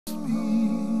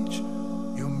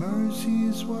mercy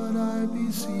is what I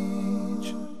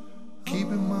beseech. Keep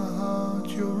in my heart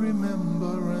your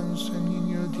remembrance, and in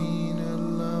your deen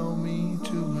allow me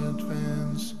to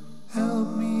advance. Help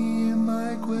me in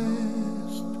my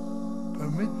quest,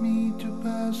 permit me to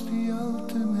pass the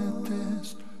ultimate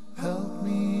test. Help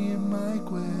me in my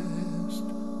quest,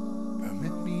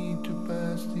 permit me to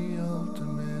pass the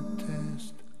ultimate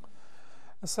test.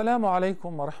 السلام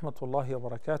عليكم ورحمة الله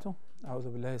وبركاته. أعوذ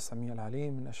بالله السميع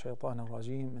العليم من الشيطان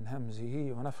الرجيم من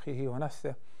همزه ونفخه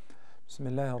ونفثه. بسم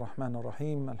الله الرحمن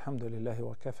الرحيم. الحمد لله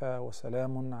وكفى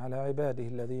وسلام على عباده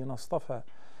الذين اصطفى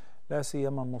لا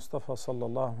سيما المصطفى صلى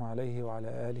الله عليه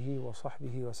وعلى آله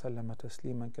وصحبه وسلم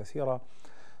تسليما كثيرا.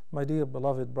 My dear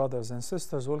beloved brothers and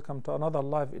sisters, welcome to another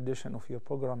live edition of your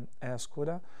program Ask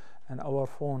Huda, and our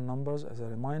phone numbers as a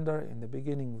reminder in the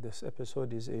beginning of this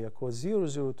episode is area code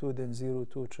 002 then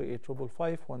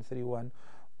 0238555131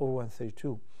 or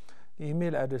 132. The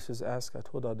email address is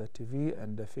ask@huda.tv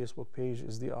and the Facebook page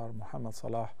is Dr. Muhammad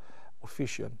Salah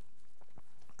Official.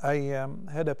 I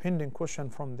had a pending question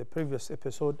from the previous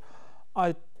episode.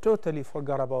 I totally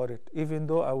forgot about it, even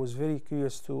though I was very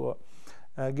curious to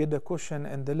get the question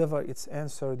and deliver its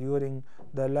answer during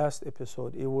the last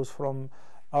episode. It was from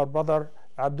our brother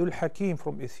Abdul Hakim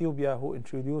from Ethiopia, who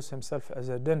introduced himself as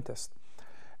a dentist.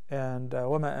 And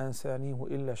وَمَا أَنْسَانِيهُ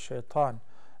إِلَّا الشَّيْطَانِ.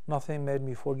 Nothing made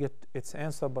me forget its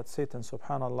answer but Satan,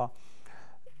 subhanallah.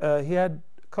 He had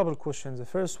a couple questions. The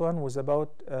first one was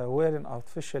about wearing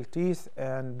artificial teeth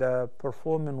and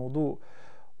performing wudu.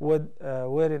 Would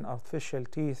wearing artificial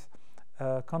teeth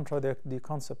contradict the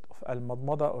concept of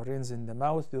al-madmada, or rinse in the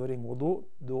mouth during wudu?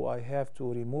 Do I have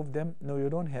to remove them? No, you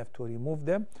don't have to remove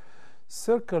them.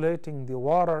 Circulating the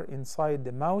water inside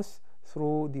the mouth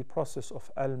through the process of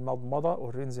al-madmada,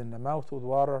 or rinse in the mouth with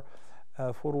water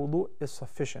for wudu, is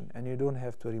sufficient, and you don't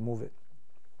have to remove it.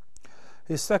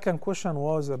 His second question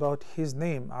was about his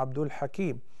name, Abdul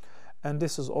Hakim, and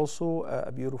this is also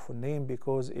a beautiful name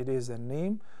because it is a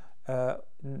name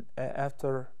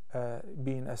after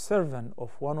being a servant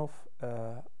of one of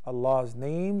Allah's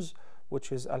names,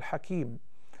 which is Al-Hakim.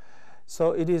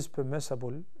 So it is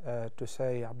permissible to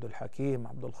say Abdul Hakim,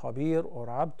 Abdul Khabir, or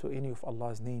Abd to any of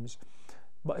Allah's names.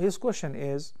 But his question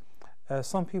is,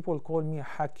 some people call me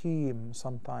Hakim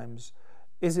sometimes.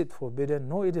 Is it forbidden?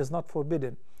 No, it is not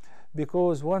forbidden,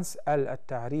 because once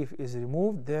al-ta'rif is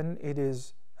removed, then it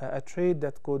is a trait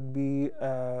that could be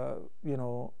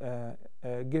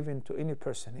given to any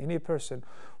person. Any person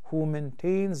who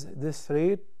maintains this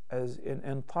trait as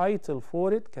entitled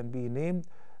for it can be named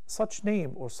such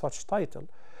name or such title.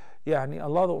 Yani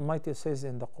Allah the Almighty says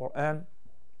in the Quran,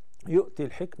 يُؤْتِ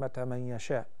الْحِكْمَةَ مَنْ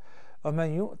يَشَاءُ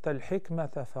وَمَنْ يُؤْتَ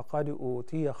الْحِكْمَةَ فَقَدْ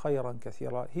أُوتِيَ خَيْرًا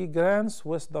كَثِيرًا. He grants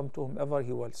wisdom to whomever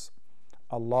He wills.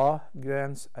 Allah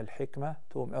grants al-hikmah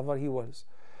to whomever He wills.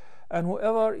 And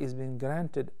whoever is being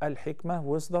granted al-hikmah,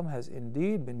 wisdom, has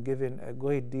indeed been given a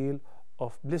great deal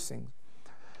of blessings.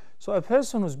 So a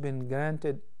person who's been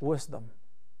granted wisdom,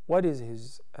 what is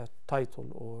his title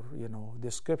or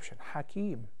description?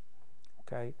 Hakim.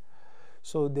 Okay,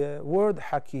 so the word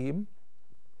Hakim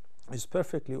is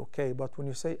perfectly okay, but when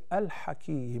you say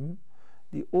Al-Hakim,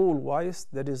 the all-wise,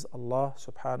 that is Allah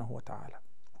subhanahu wa ta'ala.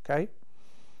 Okay.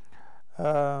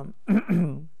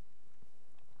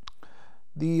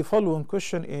 The following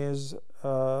question is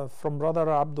from brother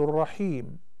Abdul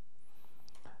Rahim.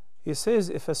 He says,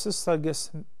 if a sister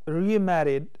gets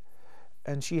remarried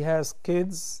and she has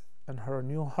kids and her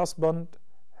new husband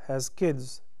has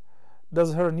kids,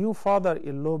 does her new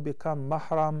father-in-law become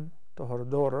mahram to her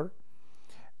daughter?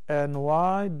 And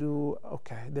why do...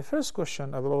 Okay, the first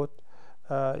question about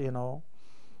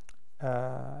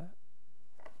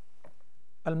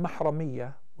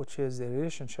al-mahramiyya, which is a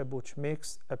relationship which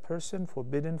makes a person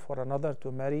forbidden for another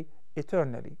to marry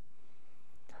eternally.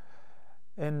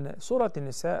 In Surah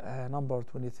An-Nisa number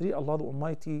 23, Allah the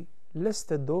Almighty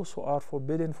listed those who are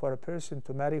forbidden for a person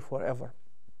to marry forever.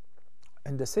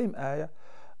 In the same ayah,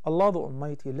 Allah the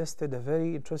Almighty listed a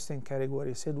very interesting category.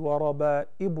 He said,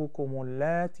 وَرَبَائِبُكُمُ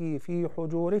اللَّاتِي فِي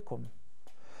حُجُورِكُمْ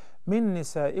مِن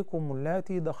نِسَائِكُمُ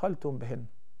اللَّاتِي دَخَلْتُمْ بِهِنَّ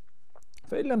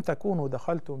فإن لم تكونوا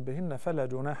دخلتم بهن فلا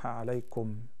جناح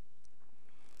عليكم.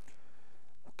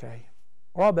 Okay.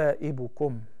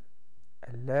 ربائبكم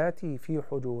اللاتي في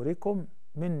حجوركم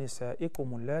من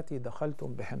نسائكم اللاتي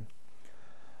دخلتم بهن.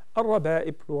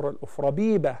 الربائب plural of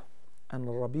ربيبة, and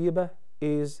الربيبة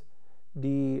is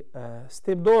the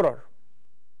stepdaughter.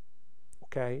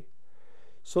 Okay.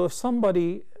 So if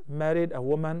somebody married a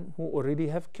woman who already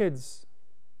have kids,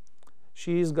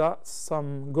 she's got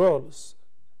some girls,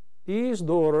 these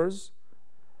daughters,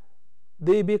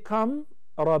 they become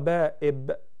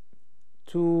raba'ib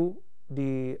to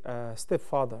the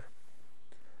stepfather,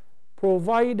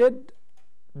 provided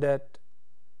that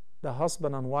the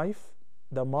husband and wife,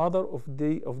 the mother of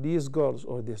these girls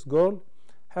or this girl,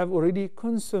 have already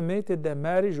consummated the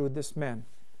marriage with this man.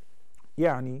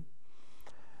 يعني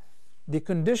the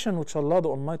condition which Allah the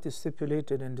Almighty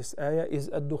stipulated in this ayah is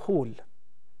ad-dukhul.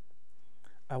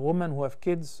 A woman who have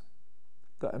kids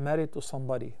got married to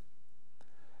somebody,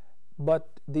 but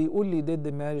they only did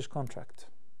the marriage contract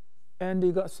and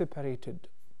they got separated.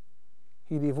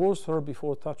 He divorced her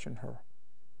before touching her.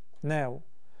 Now,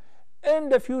 in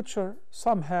the future,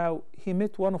 somehow he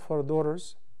met one of her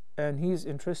daughters and he's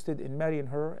interested in marrying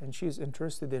her and she's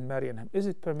interested in marrying him. Is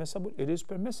it permissible? It is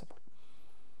permissible.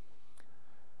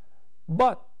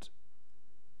 But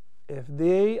if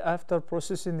they, after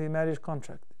processing the marriage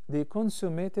contract, they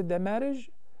consummated the marriage,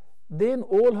 then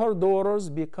all her daughters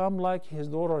become like his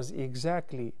daughters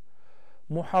exactly.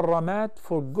 Muharramat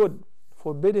for good,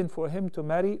 forbidden for him to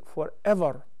marry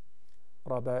forever.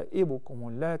 ربائبكم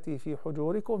اللاتي في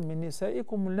حجوركم من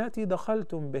نسائكم اللاتي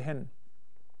دخلتم بهن.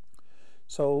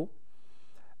 So,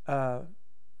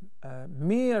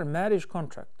 mere marriage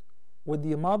contract with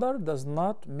the mother does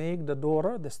not make the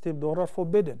daughter, the stepdaughter,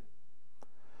 forbidden.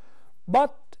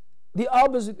 But the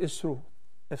opposite is true.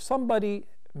 If somebody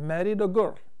married a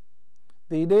girl,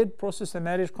 they did process a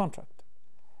marriage contract,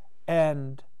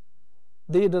 and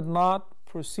they did not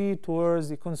proceed towards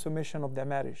the consummation of the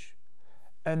marriage,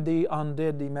 and they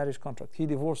undid the marriage contract. He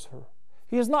divorced her.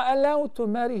 He is not allowed to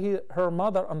marry her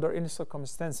mother under any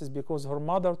circumstances, because her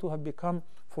mother too have become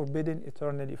forbidden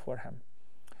eternally for him.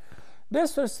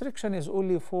 This restriction is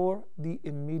only for the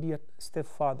immediate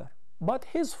stepfather. But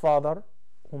his father,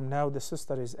 whom now the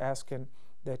sister is asking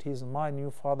that he's my new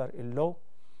father-in-law,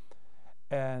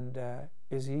 and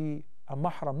is he a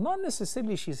mahram? Not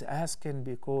necessarily she's asking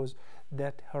because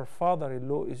that her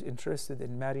father-in-law is interested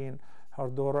in marrying her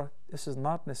daughter. This is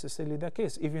not necessarily the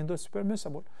case, even though it's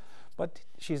permissible. But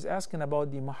she's asking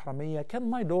about the mahramiyya. Can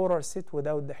my daughter sit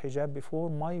without the hijab before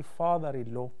my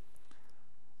father-in-law,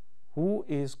 who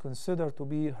is considered to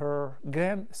be her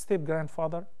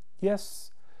step-grandfather?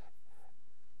 Yes,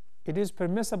 it is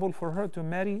permissible for her to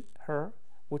marry her,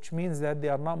 which means that they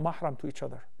are not mahram to each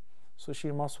other. So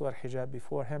she must wear hijab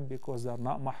before him because they are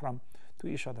not mahram to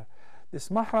each other. This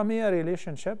mahramiyya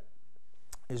relationship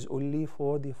is only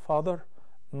for the father,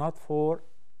 not for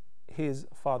his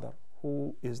father,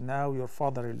 who is now your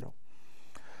father-in-law.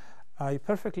 I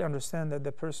perfectly understand that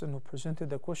the person who presented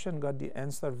the question got the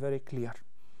answer very clear.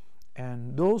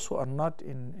 And those who are not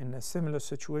in a similar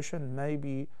situation may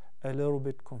be a little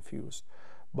bit confused.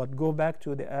 But go back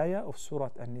to the ayah of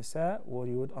Surah An-Nisa, where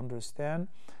you would understand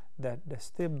that the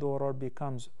stepdaughter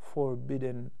becomes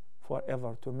forbidden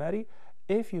forever to marry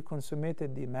if you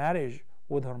consummated the marriage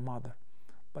with her mother.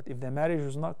 But if the marriage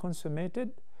was not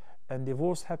consummated and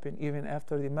divorce happened even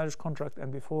after the marriage contract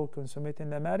and before consummating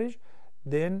the marriage,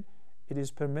 then it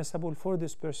is permissible for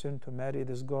this person to marry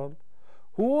this girl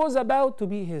who was about to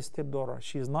be his stepdaughter.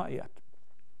 She is not yet.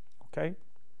 Okay?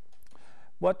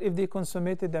 What if they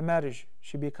consummated the marriage?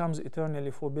 She becomes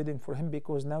eternally forbidden for him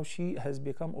because now she has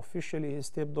become officially his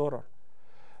stepdaughter.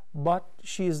 But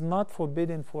she is not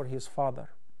forbidden for his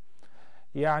father.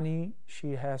 Yani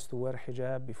she has to wear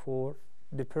hijab before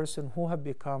the person who have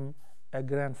become a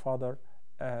grandfather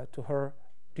to her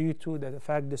due to the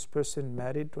fact this person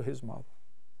married to his mother.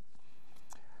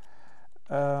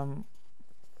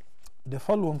 The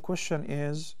following question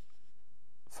is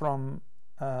from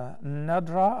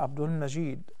Nadra Abdul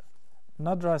Majid.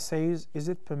 Nadra says, is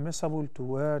it permissible to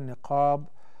wear niqab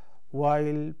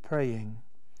while praying?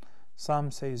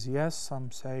 Some says yes,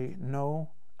 some say no.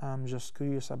 I'm just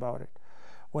curious about it.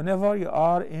 Whenever you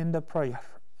are in the prayer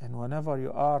and whenever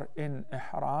you are in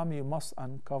ihram, you must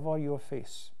uncover your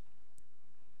face.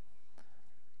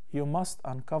 You must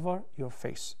uncover your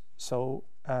face. So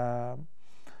wearing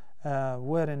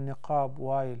niqab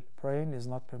while praying is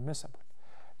not permissible.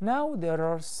 Now there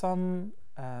are some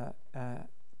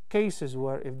cases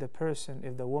where if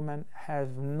the woman has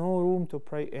no room to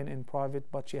pray in private,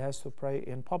 but she has to pray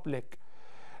in public,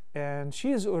 and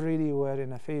she is already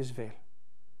wearing a face veil.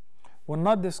 We're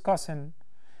not discussing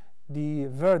the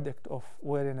verdict of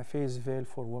wearing a face veil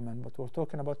for women, but we're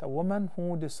talking about a woman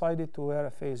who decided to wear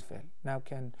a face veil. Now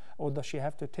or does she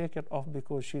have to take it off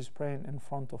because she's praying in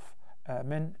front of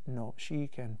men? No, she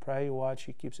can pray while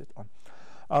she keeps it on.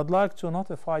 I'd like to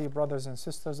notify you, brothers and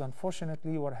sisters,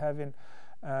 unfortunately we're having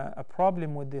a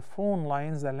problem with the phone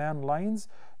lines, the landlines.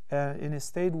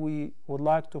 Instead, we would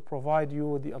like to provide you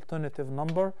with the alternative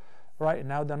number. Right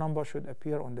now the number should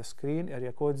appear on the screen,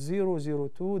 area code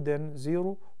 002, then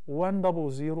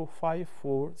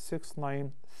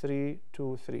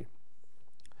 01005469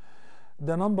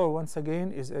 The number once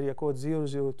again is area code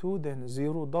 002, then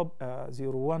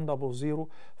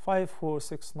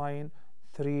 01005469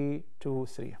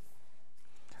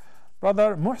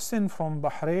 Brother Muhsin from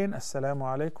Bahrain, Assalamu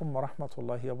alaikum wa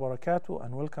rahmatullahi wa barakatuh,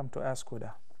 and welcome to Ask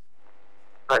Huda.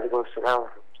 Alaikum salam.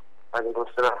 Alaikum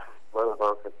salam.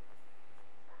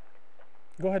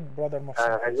 Go ahead, Brother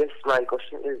Muhsin. I guess my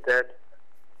question is that.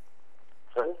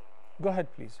 Sorry? Go ahead,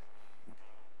 please.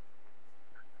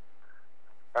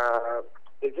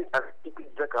 Is it actually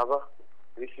the Kaaba?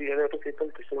 We see a lot of people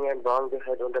kissing and bowing their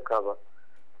head on the Kaaba.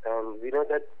 And we know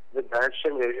that the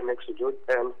direction where we make sujood,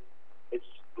 and it's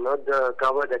not the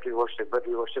Kaaba that we worship, but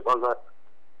we worship Allah.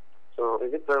 So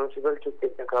is it permissible to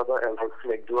kiss the Kaaba and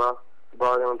make dua,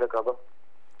 bowing on the Kaaba?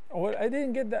 Well, I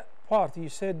didn't get that part. You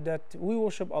said that we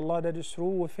worship Allah, that is true.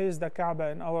 We face the Kaaba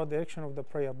in our direction of the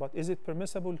prayer. But is it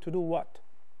permissible to do what?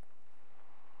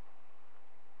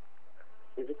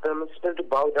 Is it permissible to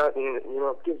bow down,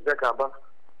 kiss the Kaaba?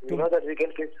 We know that we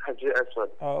can kiss Hajj as well.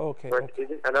 Oh, okay. But Okay.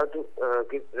 is it allowed to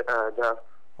kiss the...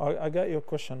 I got your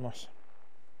question, Muhsin.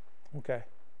 Okay.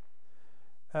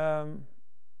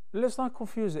 Let's not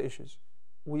confuse the issues.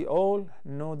 We all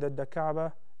know that the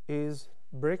Kaaba is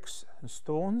bricks and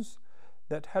stones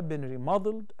that have been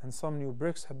remodeled, and some new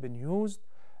bricks have been used,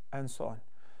 and so on.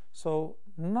 So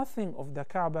nothing of the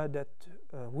Kaaba that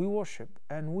we worship,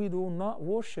 and we do not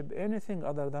worship anything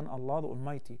other than Allah the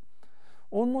Almighty.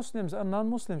 All Muslims and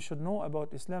non-Muslims should know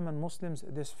about Islam and Muslims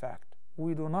this fact.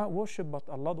 We do not worship but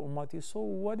Allah the Almighty. So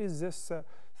what is this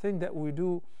thing that we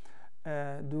do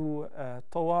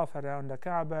tawaf around the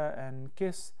Kaaba and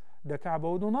kiss the Kaaba?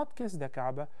 We do not kiss the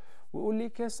Kaaba. We only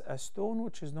kiss a stone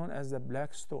which is known as the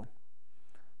black stone,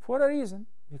 for a reason,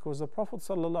 because the Prophet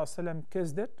ﷺ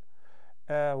kissed it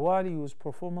while he was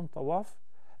performing tawaf,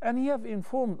 and he have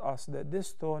informed us that this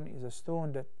stone is a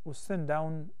stone that was sent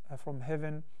down from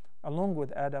heaven along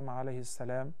with Adam alayhi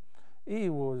salam. He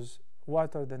was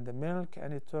whiter than the milk,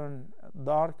 and it turned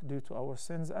dark due to our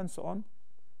sins, and so on.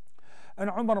 And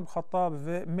Umar ibn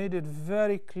Khattab made it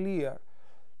very clear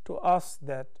to us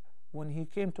that when he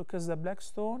came to kiss the black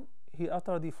stone, he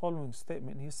uttered the following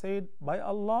statement. He said, "By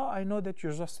Allah, I know that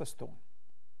you're just a stone.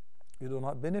 You do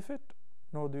not benefit,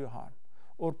 nor do you harm,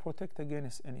 or protect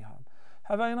against any harm.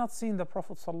 Have I not seen the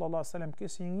Prophet ﷺ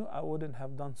kissing you? I wouldn't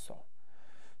have done so."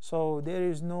 So there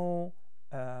is no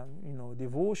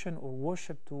devotion or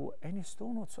worship to any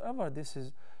stone whatsoever. This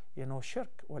is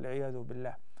shirk, wal-iyadu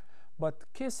billah.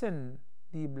 But kissing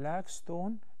the black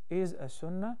stone is a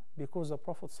sunnah, because the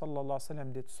Prophet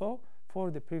ﷺ did so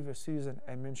for the previous reason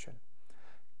I mentioned.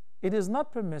 It is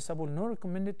not permissible nor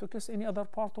recommended to kiss any other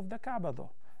part of the Kaaba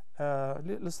though.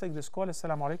 Let's take this call.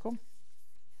 Assalamu alaikum.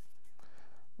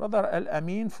 Brother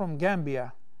Al-Amin from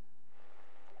Gambia.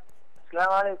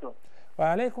 Assalamu alaikum. Wa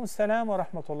alaikum assalam wa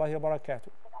rahmatullahi wa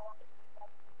barakatuh.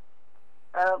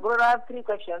 Brother, I have 3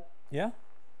 questions. Yeah?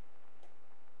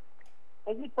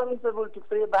 Is it permissible to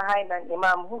pray behind an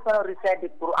imam who cannot recite the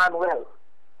Quran well?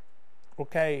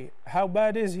 Okay. How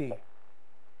bad is he?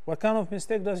 What kind of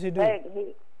mistake does he do? Like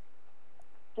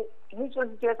his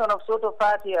recitation of Surah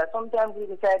Fatiha, sometimes he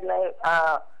recites like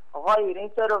Ghayr,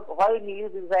 instead of Ghayr he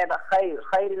uses like Khayr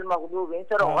al-Maghdub,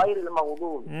 instead of Ghayr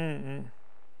al-Maghdub.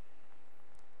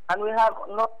 And we have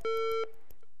no...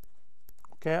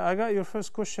 Okay, I got your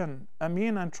first question,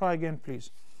 Amin, and try again,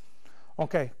 please.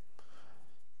 Okay.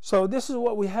 So this is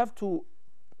what we have to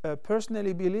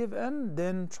personally believe in,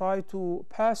 then try to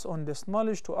pass on this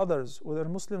knowledge to others, whether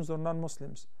Muslims or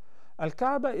non-Muslims.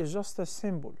 Al-Kaaba is just a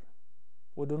symbol.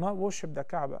 We do not worship the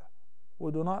Kaaba.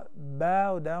 We do not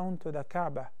bow down to the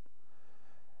Kaaba.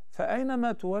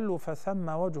 فَأَيْنَمَا تُوَلُّوا فَثَمَّ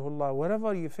وَجْهُ اللَّهِ.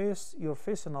 Wherever you face, you're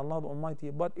facing Allah the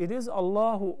Almighty. But it is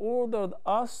Allah who ordered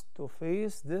us to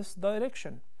face this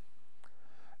direction.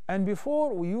 And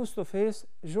before, we used to face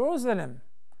Jerusalem.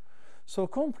 So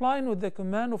complying with the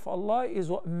command of Allah is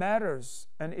what matters,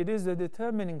 and it is the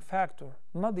determining factor,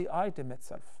 not the item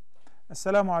itself.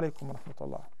 Assalamu alaikum wa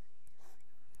rahmatullah.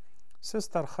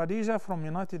 Sister Khadija from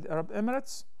United Arab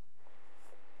Emirates.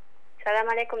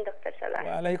 Assalamu alaikum, Dr. Salah.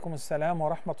 Wa alaikum assalam wa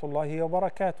rahmatullahi wa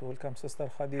barakatuh. Welcome, Sister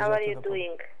Khadija. How are you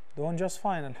doing? Doing just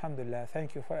fine, alhamdulillah.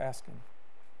 Thank you for asking.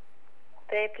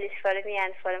 Pray please for me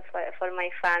and for my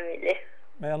family.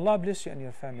 May Allah bless you and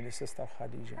your family, Sister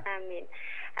Khadija. Amen.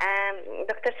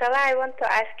 Dr. Salah, I want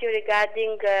to ask you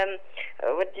regarding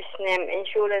what this name,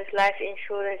 insurance, life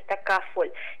insurance,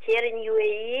 takaful. Here in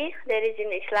UAE, there is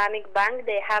an Islamic bank.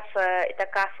 They have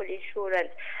takaful insurance.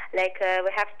 Like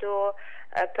we have to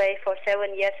pay for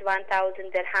 7 years,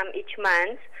 1,000 dirham each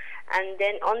month, and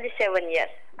then only 7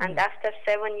 years. And after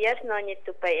 7 years, no need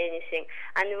to pay anything.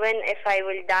 And if I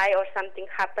will die or something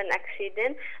happen,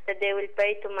 accident, that they will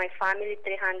pay to my family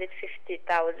 350,000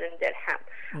 dirham.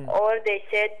 Or they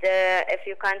said if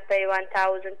you can't pay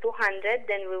 1,200,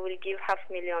 then we will give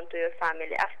 500,000 to your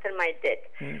family after my death.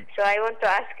 So I want to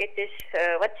ask it is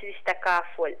what's this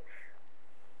takaful?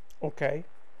 Okay.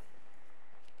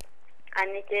 And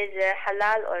it is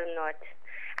halal or not?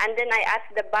 And then I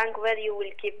asked the bank where you will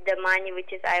keep the money,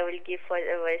 which is I will give for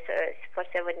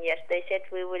 7 years. They said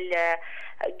we will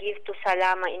give to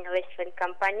Salama Investment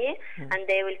Company, and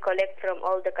they will collect from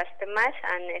all the customers.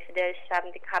 And if there is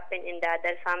something happen in the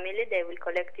other family, they will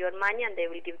collect your money and they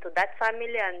will give to that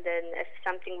family. And then if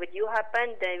something with you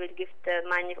happen, they will give the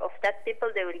money of that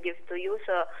people. They will give to you.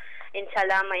 So in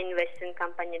Salama Investment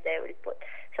Company they will put.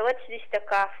 So what's this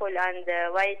takaful and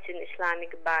why it's an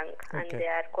Islamic bank? And they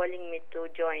are calling me to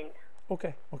join.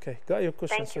 Okay, got your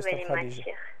question. Thank you very much,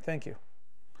 Sheikh. Thank you.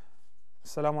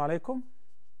 Assalamu alaikum.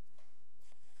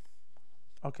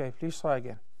 Okay, please try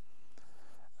again.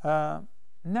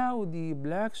 Now the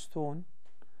black stone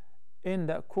in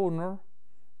that corner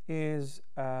is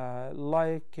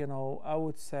like, I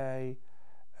would say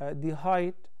the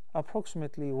height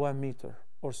approximately 1 meter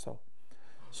or so.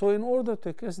 So in order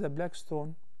to kiss the black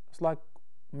stone, it's like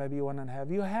maybe 1.5.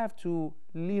 You have to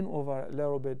lean over a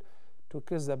little bit to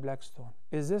kiss the black stone.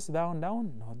 Is this bound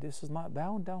down? No, this is not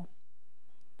bound down.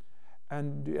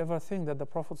 And do you ever think that the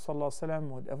Prophet ﷺ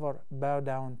would ever bow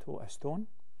down to a stone?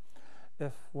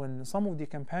 When some of the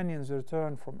companions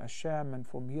returned from Asham and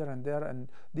from here and there, and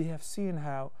they have seen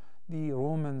how the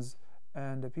Romans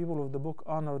and the people of the book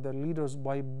honor their leaders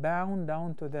by bowing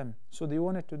down to them, so they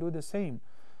wanted to do the same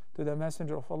to the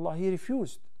Messenger of Allah. He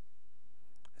refused.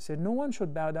 He said no one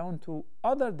should bow down to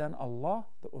other than Allah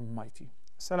the Almighty.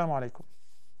 Assalamu alaikum.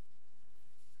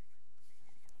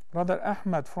 Brother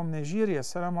Ahmad from Nigeria.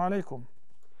 Assalamu alaikum.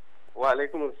 Wa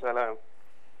alaikum assalam.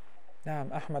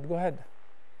 Naam, Ahmad, go ahead.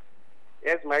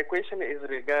 Yes, my question is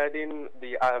regarding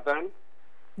the adhan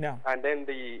and then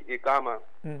the iqama.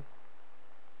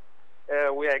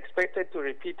 We are expected to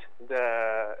repeat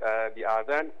the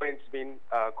adhan when it's been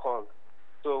called.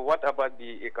 So what about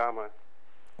the iqama?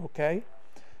 Okay.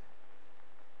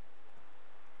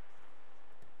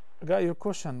 I got your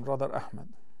question, Brother Ahmed.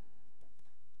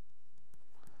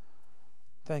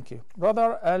 Thank you.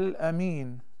 Brother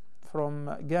Al-Amin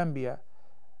from Gambia.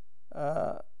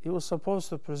 He was supposed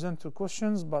to present 2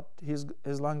 questions, but his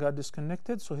line got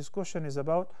disconnected. So his question is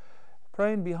about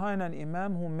praying behind an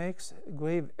imam who makes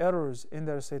grave errors in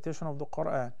the recitation of the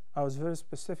Quran. I was very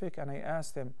specific and I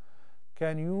asked him,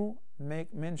 can you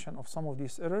make mention of some of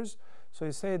these errors? So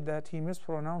he said that he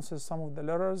mispronounces some of the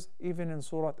letters even in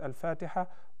Surah Al-Fatiha,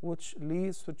 which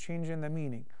leads to changing the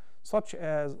meaning, such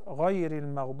as غَيْرِ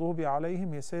الْمَغْضُوبِ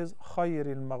عَلَيْهِمْ. He says خَيْرِ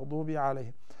الْمَغْضُوبِ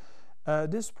عَلَيْهِمْ.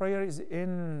 This prayer is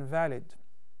invalid,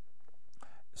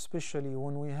 especially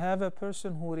when we have a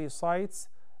person who recites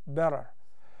better.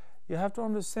 You have to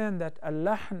understand that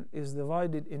al-lahn is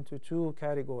divided into 2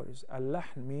 categories.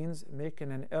 Al-lahn means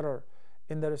making an error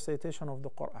in the recitation of the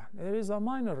Quran. There is a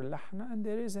minor lahn and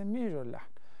there is a major lahn.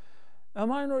 A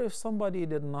minor, if somebody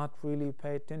did not really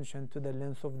pay attention to the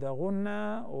length of the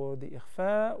ghunna or the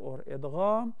ikhfa or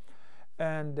idgham,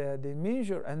 and the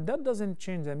major, and that doesn't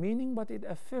change the meaning, but it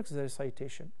affects the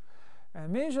recitation. A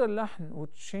major lahn,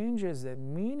 which changes the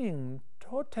meaning,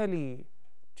 totally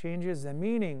changes the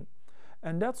meaning.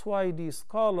 And that's why the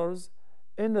scholars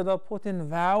ended up putting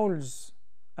vowels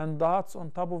and dots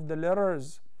on top of the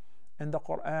letters in the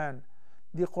Quran.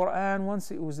 The Quran,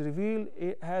 once it was revealed,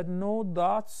 it had no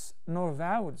dots nor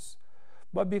vowels.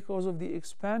 But because of the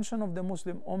expansion of the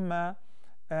Muslim Ummah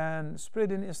and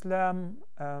spreading Islam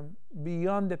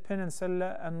beyond the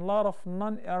peninsula, and a lot of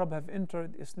non-Arab have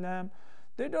entered Islam,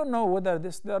 they don't know whether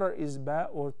this letter is ba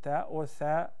or ta or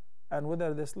tha, and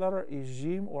whether this letter is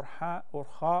jim or ha or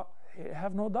kha. They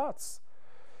have no dots.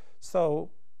 So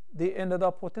they ended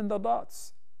up putting the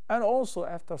dots. And also,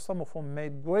 after some of them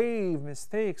made grave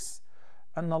mistakes,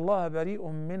 أن الله بريء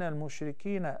من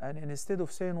المشركين, and instead of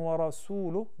saying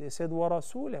ورسوله, they said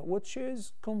ورسوله, which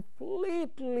is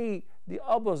completely the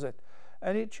opposite,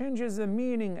 and it changes the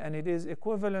meaning and it is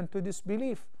equivalent to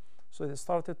disbelief. So they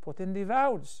started putting the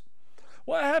vowels.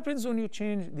 What happens when you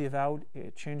change the vowel?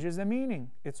 It changes the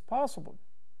meaning. It's possible.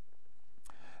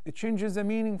 It changes the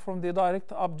meaning from the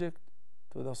direct object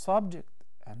to the subject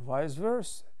and vice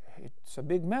versa. It's a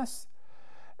big mess.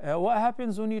 What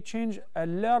happens when you change a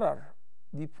letter,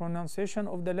 the pronunciation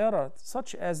of the letter,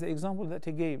 such as the example that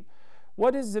he gave?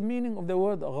 What is the meaning of the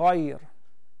word غير?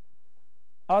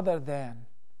 Other than.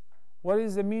 What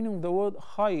is the meaning of the word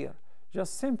خير?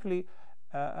 Just simply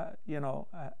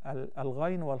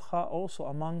al-ghain wal-kha also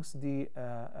amongst the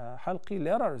halqi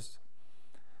letters.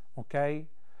 Okay,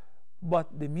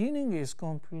 but the meaning is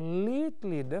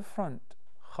completely different.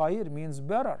 Khair means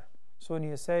better. So when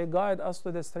you say, guide us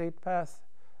to the straight path,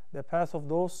 the path of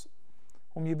those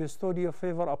whom you bestowed your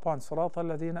favor upon, صراط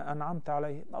الذين أنعمت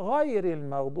عليهم غير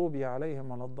المغضوب عليهم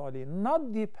ولا الضالين,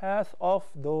 not the path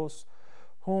of those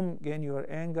whom gained your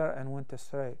anger and went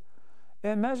astray.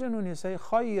 Imagine when you say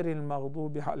خير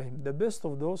المغضوب عليهم, the best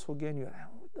of those who gain your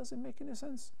anger. It doesn't make any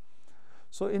sense.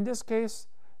 So in this case,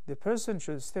 the person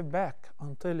should step back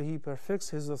until he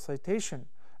perfects his recitation,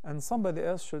 and somebody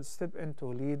else should step in to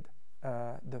lead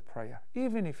the prayer,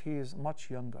 even if he is much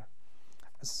younger.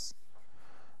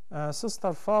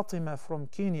 Sister Fatima from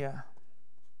Kenya.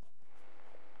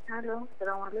 Hello,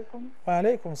 Assalamu alaikum. Wa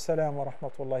alaikum assalam wa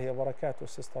rahmatullahi wa barakatuh,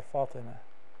 Sister Fatima.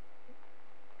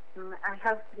 I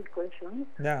have 3 questions.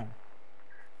 Yeah.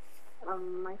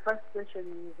 My first question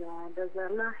is, does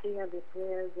Allah hear the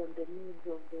prayers and the needs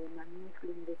of the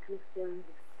non-Muslim, the Christians?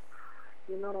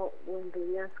 You know, when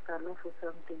they ask Allah for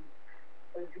something,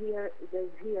 does He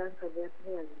answer their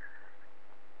prayers?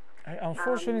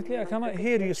 Unfortunately, I cannot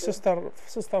hear you,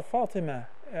 Sister Fatima.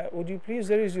 Would you please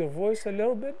raise your voice a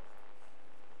little bit?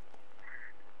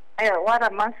 What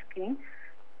I'm asking.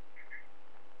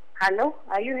 Hello,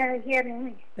 are you hearing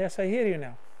me? Yes, I hear you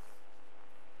now.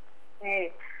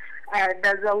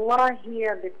 Does Allah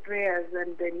hear the prayers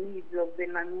and the needs of the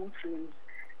non-Muslims?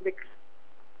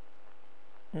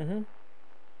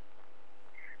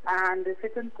 And the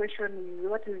second question is,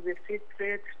 what is the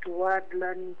secret toward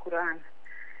learning Quran?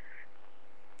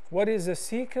 What is the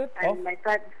secret and my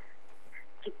third,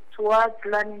 towards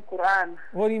learning Quran?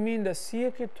 What do you mean the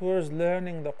secret towards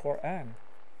learning the Quran?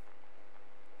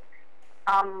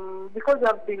 Because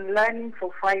I've been learning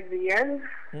for 5 years,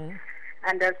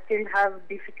 and I still have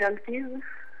difficulties.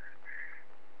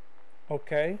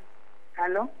 Okay.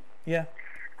 Hello? Yeah.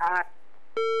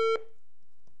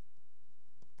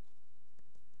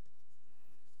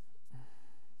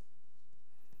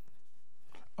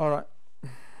 All right.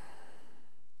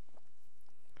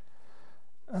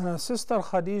 Sister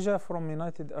Khadija from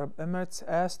United Arab Emirates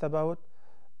asked about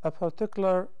a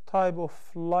particular type of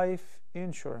life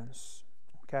insurance.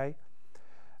 Okay.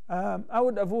 I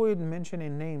would avoid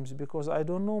mentioning names because I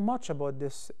don't know much about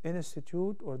this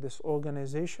institute or this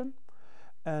organization,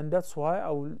 and that's why I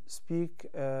will speak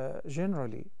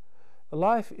generally.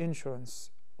 Life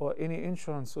insurance or any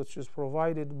insurance which is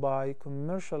provided by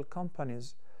commercial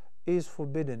companies is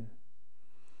forbidden,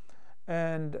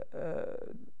 and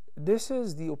this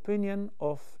is the opinion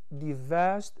of the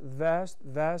vast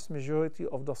majority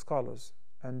of the scholars,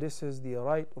 and this is the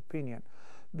right opinion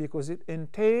because it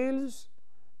entails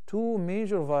 2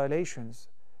 major violations.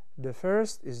 The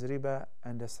first is riba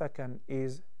and the second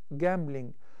is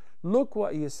gambling. Look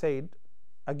what you said.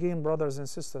 Again, brothers and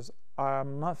sisters, I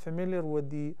am not familiar with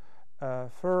the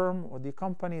firm or the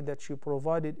company that you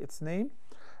provided its name,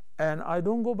 and I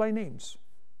don't go by names.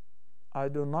 I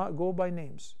do not go by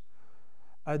names.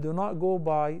 I do not go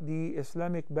by the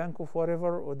Islamic Bank of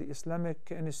whatever or the Islamic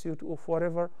Institute of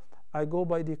whatever. I go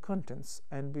by the contents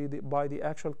and by the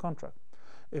actual contract.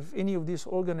 If any of these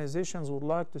organizations would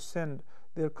like to send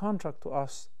their contract to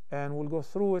us, and we'll go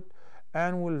through it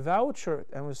and we'll voucher it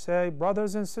and we'll say,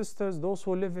 brothers and sisters, those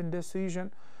who live in this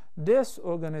region, this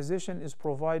organization is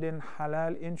providing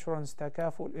halal insurance,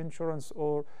 takaful insurance,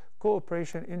 or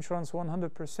cooperation insurance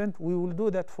 100%. We will do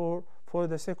that for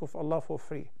the sake of Allah for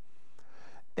free.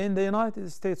 In the United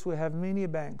States, we have many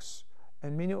banks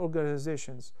and many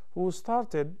organizations who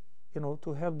started,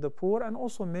 to help the poor and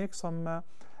also make some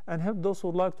and help those who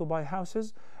would like to buy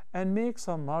houses and make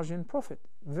some margin profit.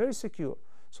 Very secure.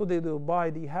 So they will buy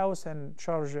the house and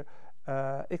charge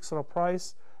extra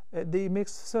price. They make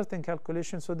certain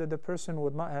calculations so that the person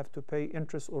would not have to pay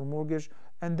interest or mortgage,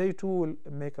 and they too will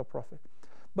make a profit.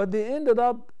 But they ended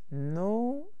up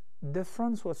no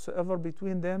difference whatsoever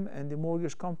between them and the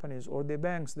mortgage companies or the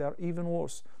banks. They are even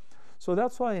worse. So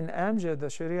that's why in AMJA, the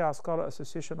Sharia Scholar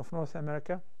Association of North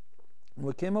America,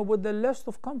 we came up with a list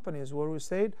of companies where we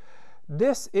said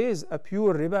this is a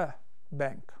pure riba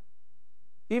bank,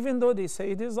 even though they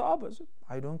say it is the opposite.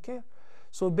 I don't care.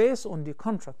 So based on the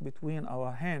contract between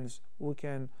our hands, we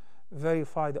can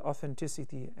verify the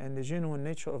authenticity and the genuine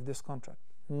nature of this contract,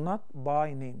 not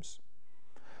by names.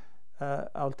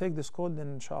 I'll take this call,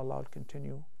 then inshallah I'll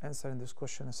continue answering this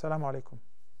question. Assalamu alaikum.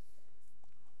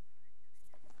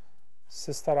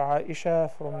 Sister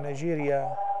Aisha from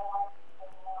Nigeria.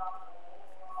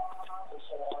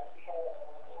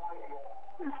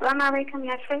 Assalamu alaikum,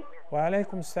 ya Sheikh. Wa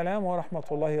alaikum assalam wa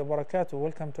rahmatullahi wa barakatuh.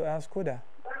 Welcome to Ask Huda.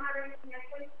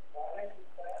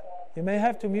 You may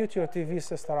have to mute your TV,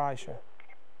 Sister Aisha.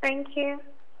 Thank you.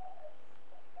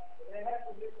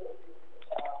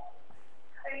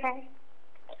 Okay.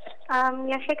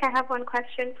 Yeah, Sheikh, I have one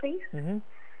question, please.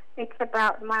 It's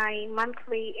about my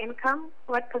monthly income.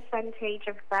 What percentage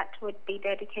of that would be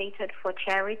dedicated for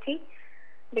charity?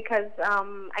 Because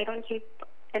I don't keep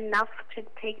enough to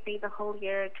take me the whole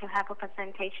year to have a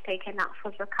percentage taken out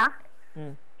for zakah.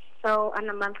 So on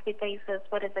a monthly basis,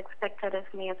 what is expected of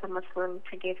me as a Muslim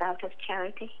to give out as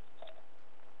charity?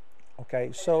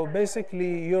 Okay, so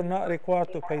basically you're not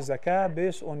required to pay zakah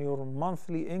based on your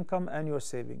monthly income and your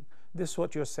saving. This is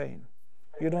what you're saying.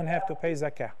 You don't have to pay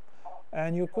zakah.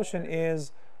 And your question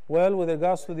is, well, with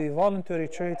regards to the voluntary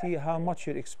charity, how much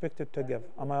you're expected to give.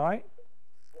 Am I right?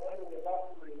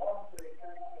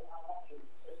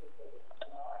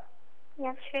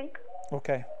 Yes, Sheikh.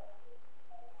 Okay.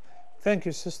 Thank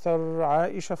you, Sister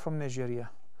Aisha from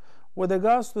Nigeria. With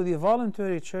regards to the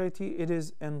voluntary charity, it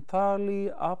is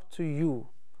entirely up to you,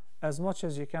 as much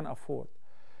as you can afford.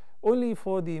 Only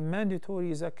for the mandatory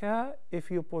zakah,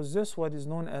 if you possess what is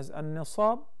known as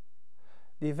an-nisab,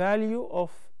 the value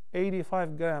of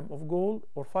 85 grams of gold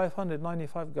or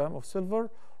 595 grams of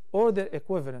silver, or the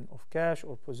equivalent of cash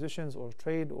or positions or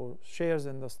trade or shares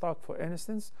in the stock, for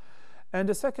instance. And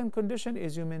the second condition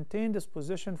is you maintain this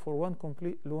position for one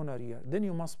complete lunar year. Then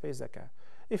you must pay zakah.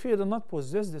 If you do not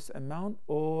possess this amount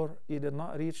or you did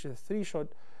not reach the threshold,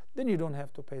 then you don't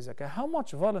have to pay zakah. How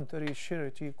much voluntary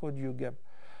charity could you give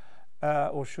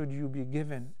or should you be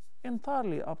given?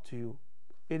 Entirely up to you.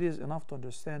 It is enough to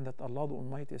understand that Allah the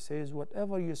Almighty says,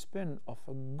 whatever you spend of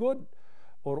a good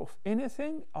or of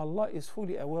anything, Allah is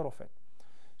fully aware of it.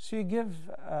 So you give,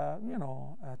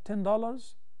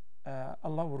 $10,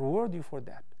 Allah will reward you for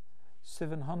that.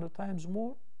 700 times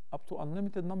more, up to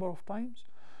unlimited number of times.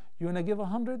 You want to give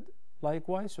 100,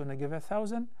 likewise. You want to give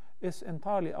 1,000, it's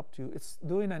entirely up to you. It's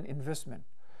doing an investment.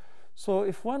 So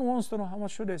if one wants to know how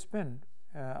much should I spend,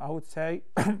 I would say,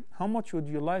 how much would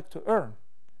you like to earn?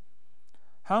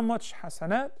 How much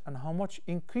hasanat and how much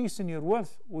increase in your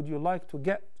wealth would you like to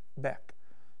get back?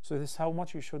 So this is how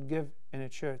much you should give in a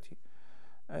charity.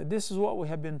 This is what we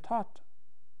have been taught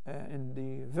in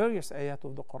the various ayat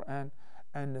of the Quran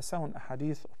and the sound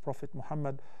hadith of Prophet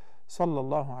Muhammad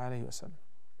sallallahu alaihi wasallam.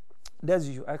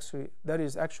 That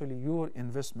is actually your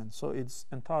investment. So it's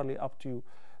entirely up to you.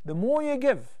 The more you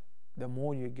give, the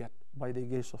more you get by the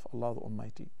grace of Allah the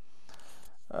Almighty.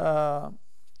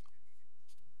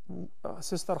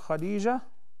 Sister Khadija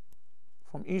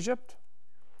from Egypt.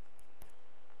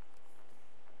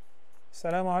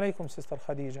 Assalamu alaikum, Sister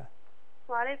Khadija.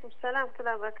 Wa alaikum salam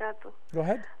wa barakatuh. Go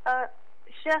ahead.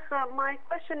 Sheikh, my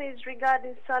question is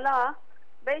regarding Salah.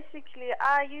 Basically,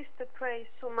 I used to pray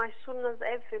so my sunnahs,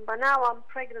 everything, but now I'm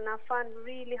pregnant. I find it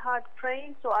really hard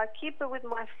praying, so I keep it with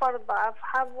my father. But I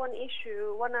have one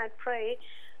issue: when I pray,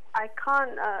 I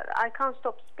can't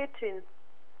stop spitting.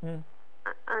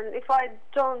 And if I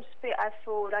don't spit, I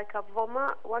feel like I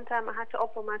vomit. One time I had to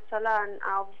open my salah and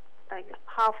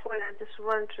halfway I just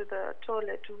run to the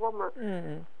toilet to vomit.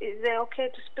 Is it okay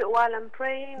to spit while I'm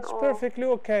praying? It's perfectly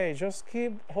okay. Just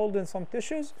keep holding some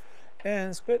tissues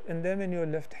and spit in them in your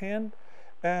left hand.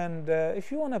 And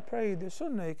if you want to pray the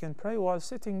sunnah, you can pray while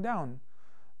sitting down,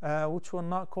 which will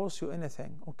not cost you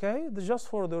anything. Okay? Just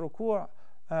for the ruku',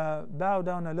 bow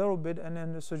down a little bit, and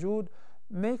in the sujood,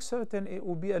 make certain it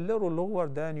will be a little lower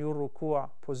than your ruku'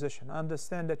 position.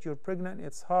 Understand that you're pregnant,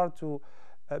 it's hard to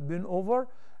bend over,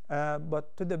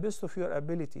 but to the best of your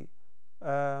ability,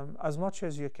 as much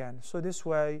as you can. So this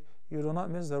way you do not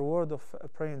miss the reward of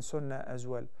praying sunnah as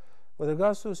well. With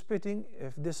regards to spitting,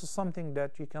 if this is something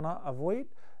that you cannot avoid,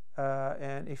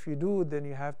 and if you do, then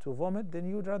you have to vomit, then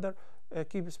you'd rather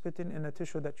keep spitting in a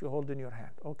tissue that you hold in your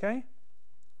hand. Okay?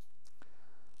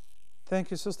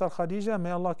 Thank you, Sister Khadija.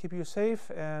 May Allah keep you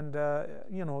safe and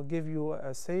give you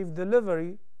a safe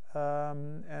delivery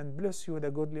and bless you with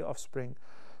a goodly offspring.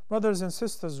 Brothers and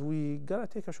sisters, we gotta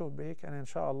take a short break, and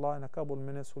inshallah in a couple of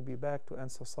minutes we'll be back to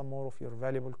answer some more of your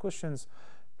valuable questions.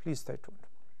 Please stay tuned.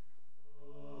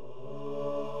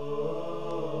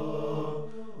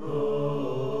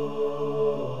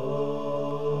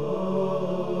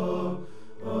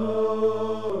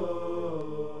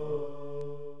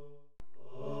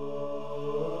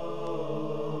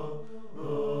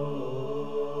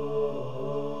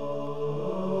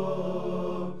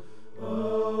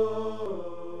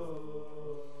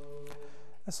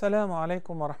 Assalamu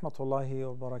alaikum wa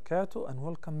rahmatullahi wa barakatuh, and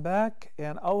welcome back.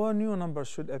 And our new numbers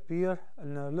should appear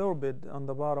in a little bit on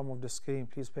the bottom of the screen.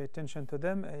 Please pay attention to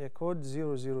them. Area code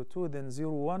 002, then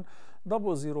 01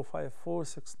 0054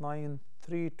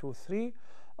 69323.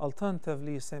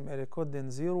 Alternatively, same area code, then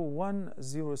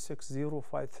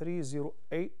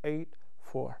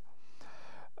 010605308884.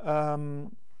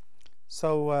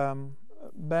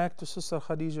 Back to Sister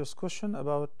Khadija's question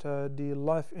about the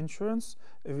life insurance.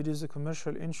 If it is a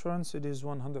commercial insurance, it is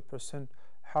 100%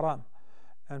 haram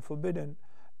and forbidden.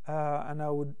 And I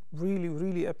would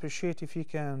really appreciate if you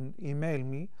can email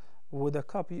me with a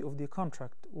copy of the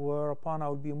contract, whereupon I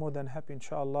would be more than happy,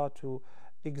 inshallah, to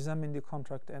examine the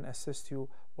contract and assist you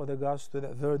with regards to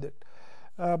the verdict.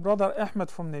 Brother Ahmed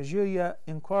from Nigeria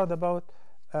inquired about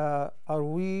are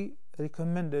we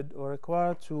recommended or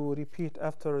required to repeat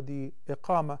after the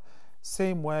iqamah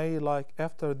same way like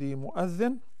after the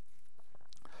mu'adhin?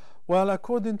 Well,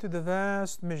 according to the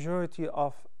vast majority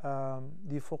of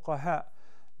the fuqaha,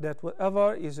 that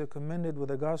whatever is recommended with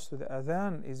regards to the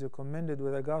adhan is recommended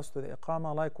with regards to the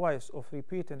iqamah likewise, of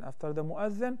repeating after the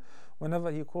mu'adhin whenever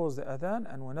he calls the adhan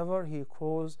and whenever he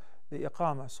calls the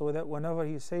iqamah, so that whenever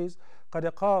he says قَدْ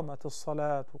قَامَتِ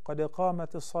الصَّلَاةُ قَدْ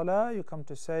قَامَتِ الصَّلَاةُ, you come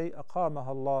to say أَقَامَهَا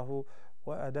اللَّهُ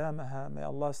وَأَدَامَهَا, may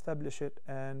Allah establish it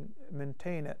and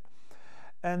maintain it.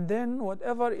 And then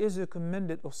whatever is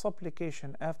recommended of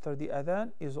supplication after the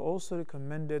adhan is also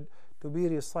recommended to be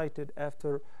recited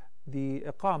after the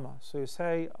iqamah. So you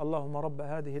say Allahumma rabba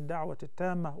hadhihi ad-da'wati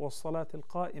at-tammah was-salati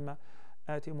al-qa'imah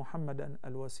آتي محمدا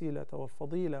الوسيلة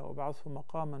والفضيلة وابعثه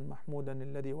مقاما محمودا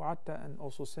الذي وعدته, and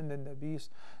also sending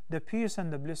the peace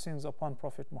and the blessings upon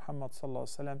Prophet Muhammad sallallahu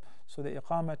alaihi wasallam. So the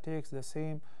iqamah takes the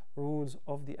same rules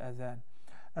of the adhan.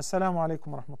 Assalamu alaikum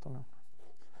wa rahmatullah.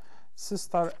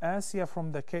 Sister Asia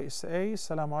from the KSA.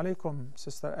 Assalamu alaikum,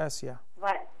 Sister Asia.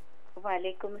 Wa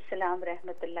alaikum assalam wa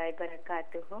rahmatullahi wa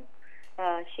barakatuhu.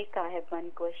 Sheikh, I have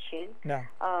one question. No.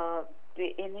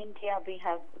 In India, we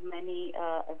have many,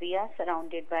 we are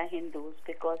surrounded by Hindus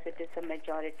because it is a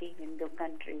majority Hindu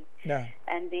country. Yeah.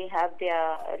 And they have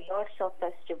their lots of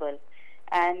festivals.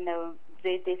 And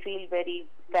they feel very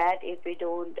bad if we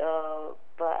don't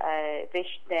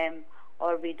wish them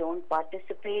or we don't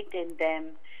participate in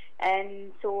them.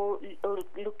 And so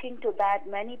looking to that,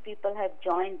 many people have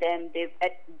joined them.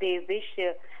 They wish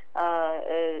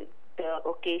the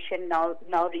occasion now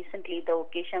recently the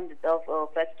occasion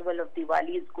of festival of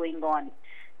Diwali is going on,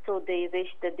 so they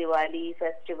wish the Diwali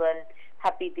festival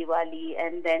happy Diwali,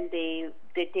 and then they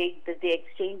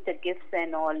exchange the gifts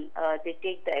and all. They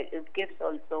take the gifts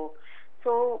also.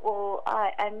 So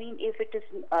I mean, if it is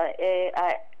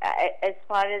as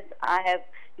far as I have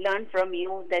learned from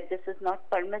you that this is not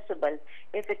permissible.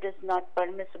 If it is not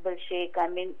permissible, Sheikh, I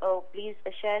mean, please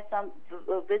share some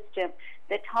wisdom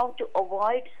that how to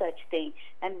avoid such thing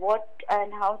and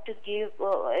how to give.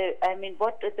 I mean,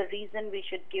 what is the reason we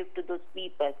should give to those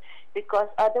people? Because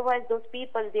otherwise, those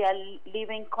people, they are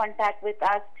leaving contact with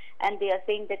us and they are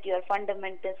saying that you are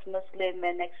fundamentalist Muslim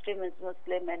and extremist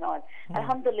Muslim and all.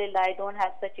 Alhamdulillah, I don't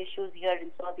have such issues here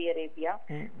in Saudi Arabia,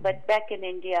 but back in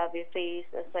India, we face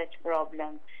such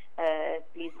problems.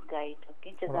 Please guide.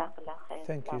 Okay, Jazakallah khair.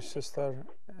 Thank you, Sister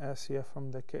Asia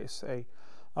from the KSA.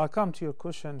 I'll come to your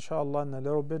question, inshallah, in a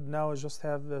little bit. Now I just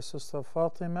have Sister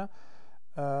Fatima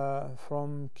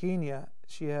from Kenya.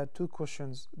 She had two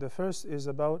questions. The first is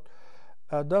about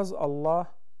does Allah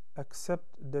accept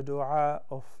the dua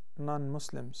of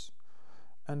non-Muslims?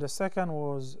 And the second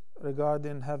was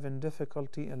regarding having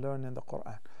difficulty in learning the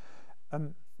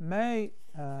Quran. May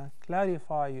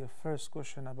clarify your first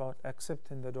question about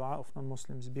accepting the dua of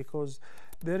non-Muslims, because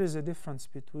there is a difference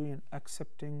between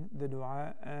accepting the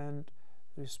dua and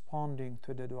responding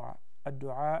to the dua. A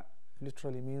dua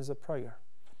literally means a prayer.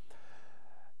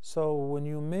 So when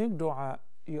you make dua,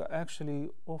 you're actually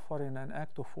offering an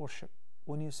act of worship.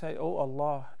 When you say, oh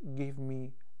Allah, give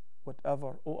me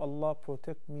whatever, oh Allah,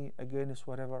 protect me against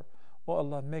whatever, oh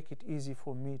Allah, make it easy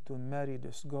for me to marry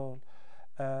this girl,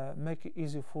 make it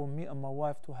easy for me and my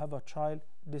wife to have a child,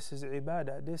 this is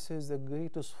ibadah. This is the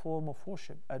greatest form of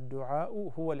worship.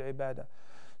 Ad-du'a'u huwa al-ibadah.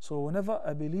 So whenever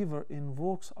a believer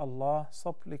invokes Allah,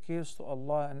 supplicates to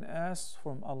Allah and asks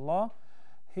from Allah,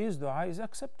 his dua is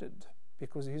accepted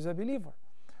because he's a believer.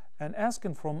 And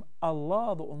asking from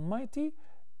Allah the Almighty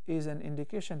is an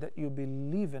indication that you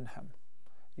believe in Him.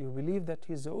 You believe that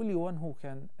He's the only one who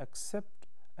can accept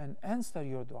and answer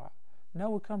your dua. Now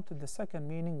we come to the second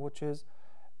meaning, which is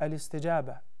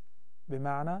al-istijaba,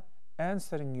 bima'na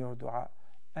answering your dua,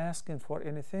 asking for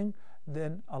anything,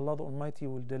 then Allah the Almighty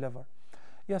will deliver.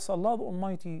 Yes, Allah the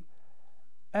Almighty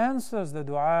answers the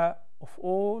dua of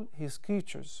all His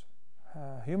creatures,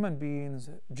 human beings,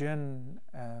 jinn,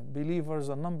 believers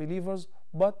and non-believers,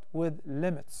 but with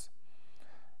limits.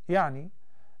 Yani,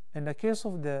 in the case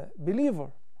of the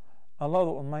believer, Allah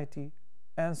the Almighty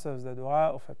answers the dua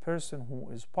of a person who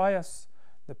is pious,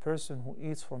 the person who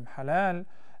eats from halal.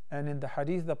 And in the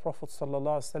hadith, the Prophet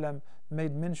ﷺ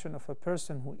made mention of a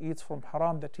person who eats from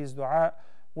haram, that his dua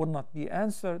will not be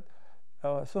answered.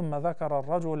 ثم ذكر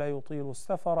الرجل يطيل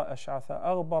السفر أشعث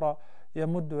أغبر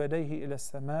يمد يديه إلى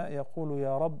السماء يقول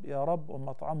يا رب يا رب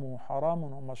ومطعمه حرام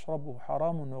ومشربه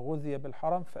حرام وغذي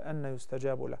بالحرام فأنى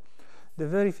يستجاب له. The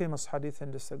very famous hadith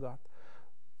in this regard.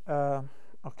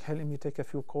 Okay, let me take a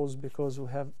few calls because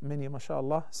we have many,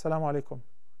 mashallah. Assalamu alaikum.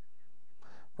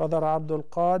 Brother Abdul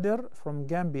Qadir from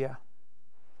Gambia.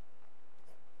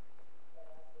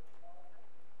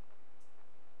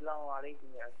 Assalamu alaikum,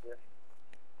 ya Sheikh.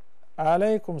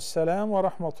 Alaykum assalam wa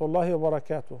rahmatullahi wa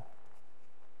barakatuh.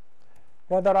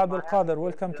 Brother Abdul Qadir,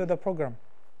 welcome to the program.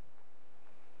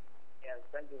 Yes,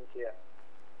 thank you, Sheikh.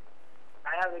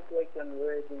 I have a question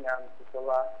relating to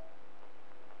Salah.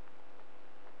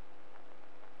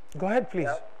 Go ahead, please.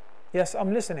 Yeah. Yes,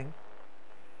 I'm listening.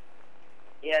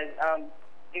 Yes,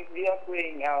 if we are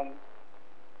praying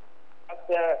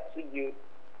after sujood,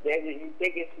 then you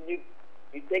take a sujood,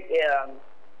 you take a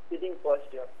sitting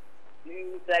posture. Do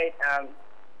you recite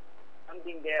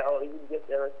something there, or is it just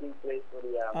a resting place for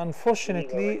the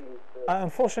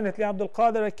Unfortunately, Abdul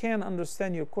Qadir, I can't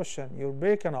understand your question. You're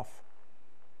breaking off.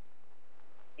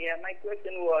 Yeah, my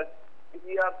question was, if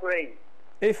you are praying.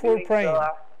 If we're praying.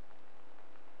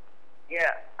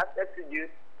 Yeah, after sujood.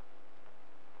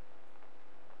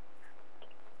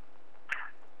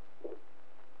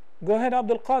 Go ahead,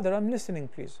 Abdul Qadir, I'm listening,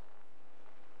 please.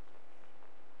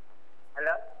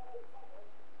 Hello?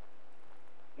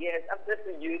 Yes, after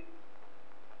sujood,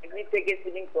 if we take a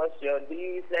sitting posture, do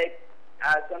you recite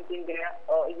something there,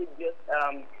 or is it just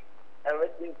a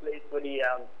resting place for the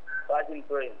person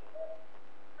praying?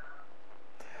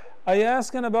 Are you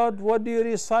asking about what do you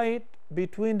recite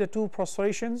between the two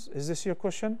prostrations? Is this your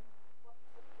question?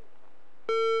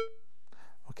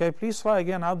 Okay, please try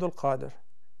again, Abdul Qadir.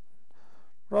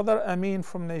 Brother Amin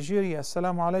from Nigeria.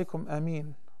 Assalamu alaikum,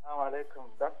 Amin. Assalamu alaikum.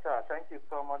 Doctor, thank you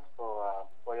so much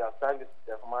for your service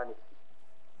to humanity.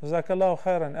 Jazakallahu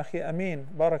khairan, Akhi Amin.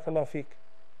 Barakallahu feek.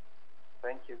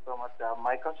 Thank you so much.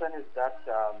 My question is that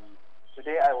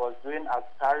today I was doing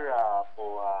azkar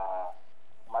for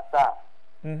Masa.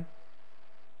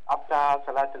 After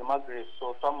Salat al-Maghrib,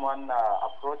 so someone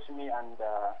approached me and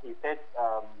he said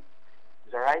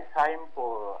the right time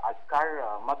for azkar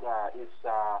is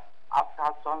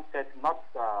after sunset, not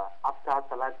after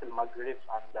Salat al-Maghrib,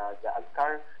 and the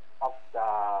azkar of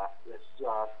the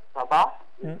Sabah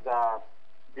is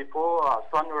before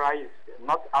sunrise,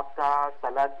 not after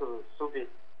Salat al-Subhi.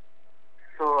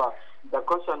 So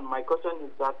my question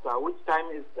is that which time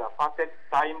is the perfect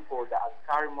time for the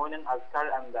azkar, morning azkar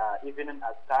and evening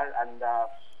azkar, and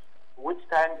which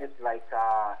time is like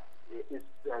is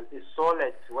so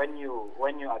late when you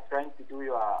are trying to do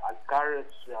your azkar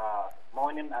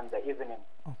morning and the evening.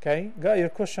 Okay, got your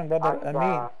question, brother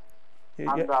Amin.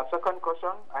 And the second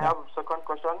question, I have a second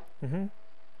question.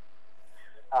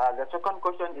 The second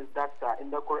question is that in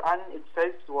the Quran it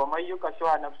says وَمَن يُكَشُوَ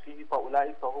نَفْسِهِ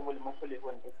فَأُولَٰئِكَ هُمُ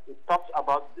الْمُفْلِحُونَ. It talks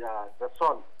about the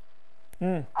soul.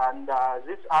 And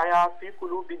this ayah فِي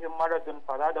قُلُوبِهِم مَرَضٌ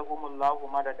فَزَادَهُمُ اللَّهُ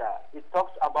مَرَضًا. It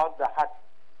talks about the heart.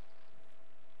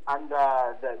 And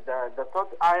the third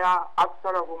ayah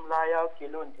أَكْثَرَهُمْ لَا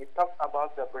يَعْقِلُونَ. It talks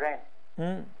about the brain.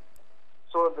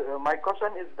 So my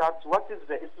question is that what is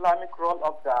the Islamic role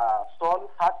of the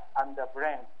soul, heart and the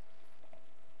brain?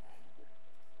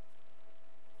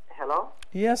 Hello?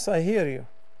 Yes, I hear you.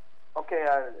 Okay,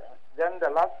 then the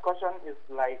last question is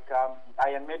like I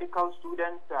am a medical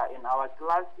student in our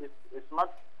class. It's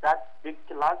not that big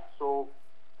class, so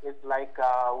it's like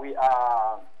we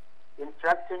are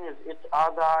interacting with each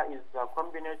other. It's a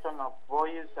combination of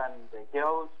boys and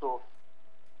girls. So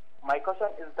my question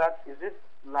is that is it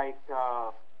like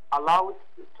allowed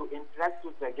to interact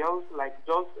with the girls like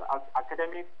just as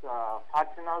academic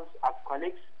partners, as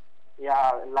colleagues?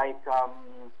 Yeah, like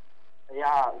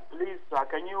yeah, please,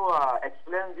 can you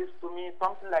explain this to me?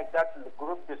 Something like that,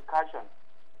 group discussion.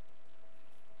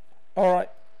 All right,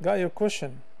 got your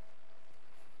question.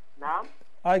 Now?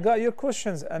 I got your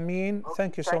questions, Amin. Okay,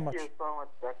 thank you so much. Thank you so much,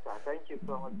 Doctor. Thank you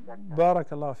so much, Doctor.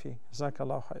 Barakallah fi.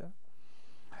 Jazakallah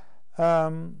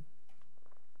khair.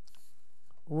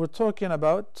 We're talking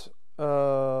about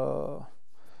the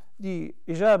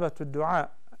ijaba to dua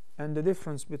and the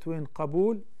difference between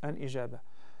qabul and ijaba.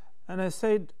 And I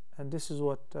said, and this is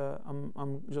what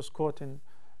I'm just quoting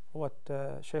what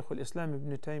Shaykh al-Islam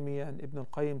Ibn Taymiyyah and Ibn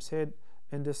al-Qayyim said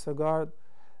in this regard,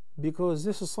 because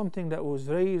this is something that was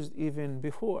raised even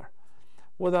before,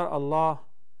 whether Allah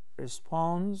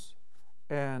responds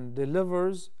and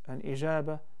delivers an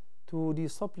ijaba to the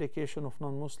supplication of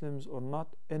non-Muslims or not?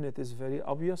 And it is very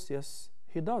obvious, yes,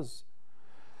 he does.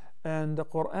 And the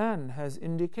Quran has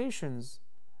indications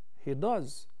he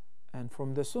does, and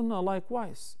from the Sunnah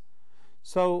likewise.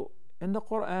 So in the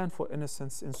Quran, for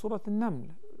instance, in Surah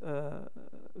An-Naml,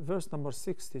 verse number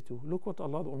 62, look what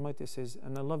Allah the Almighty says,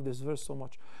 and I love this verse so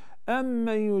much.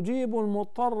 أَمَّن يُجِيبُ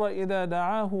الْمُضْطَرَّ إِذَا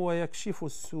دَعَاهُ وَيَكْشِفُ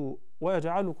السُّوءَ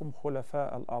وَيَجْعَلُكُمْ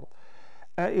خُلَفَاءَ الْأَرْضِ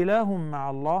أَإِلَهٌ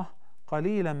مَعَ اللَّهِ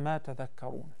قَلِيلًا مَا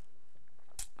تَذَكَّرُونَ.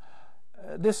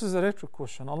 This is a rhetoric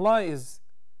question. Allah is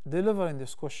delivering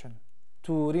this question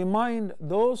to remind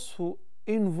those who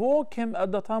invoke Him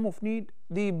at the time of need.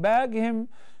 They beg Him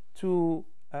to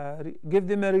give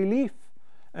them a relief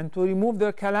and to remove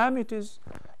their calamities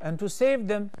and to save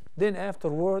them. Then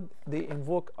afterward they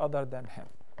invoke other than Him.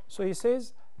 So He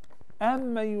says,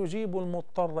 أَمَّن يُجِيبُ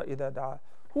الْمُضْطَرَّ إِذَا دَعَاهُ.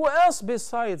 Who else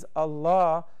besides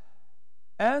Allah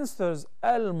answers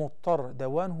al-muttar, the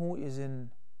one who is in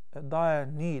dire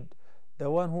need, the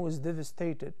one who is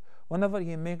devastated, whenever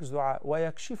he makes dua,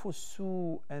 وَيَكْشِفُ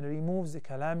السُّوءَ, and removes the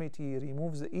calamity,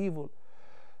 removes the evil.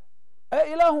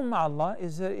 أَإِلَهٌ مَعَ اللَّهِ,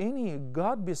 is there any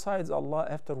God besides Allah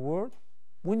afterward?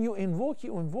 When you invoke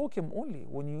Him only.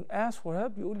 When you ask for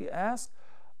help, you only ask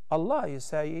Allah. You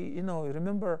say,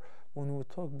 remember when we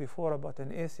talked before about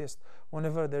an atheist,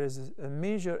 whenever there is a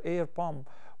major air pump,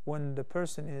 when the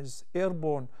person is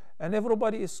airborne and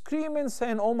everybody is screaming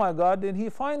saying, oh my God, then he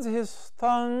finds his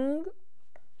tongue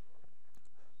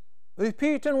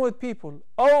repeating with people,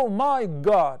 oh my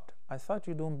God, I thought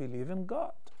you don't believe in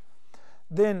God.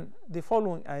 Then the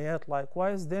following ayat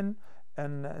likewise, then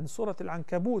in Surah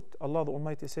Al-Ankabut, Allah the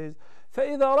Almighty says,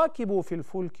 فَإِذَا رَكِبُوا فِي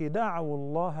الْفُلْكِ دَعَوُوا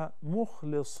اللَّهَ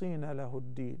مُخْلِصِينَ لَهُ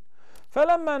الدِّينَ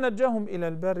فَلَمَّا نَجَّاهُمْ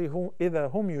إِلَى الْبَرِّ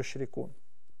إِذَا هُمْ يُشْرِكُونَ.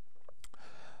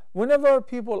 Whenever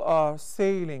people are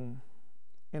sailing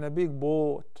in a big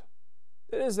boat,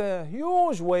 there is a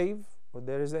huge wave, or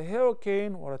there is a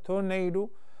hurricane or a tornado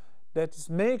that is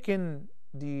making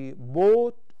the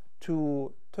boat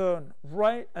to turn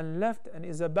right and left and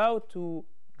is about to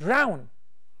drown.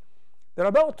 They're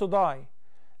about to die.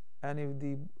 And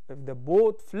if the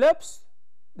boat flips,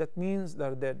 that means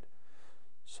they're dead.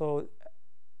 So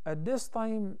at this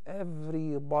time,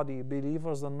 everybody,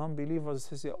 believers and non-believers,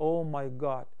 say, oh my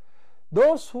God.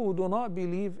 Those who do not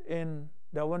believe in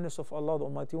the oneness of Allah the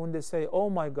Almighty, when they say, oh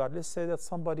my God, let's say that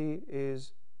somebody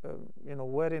is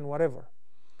wearing whatever,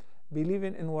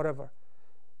 believing in whatever,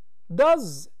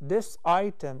 does this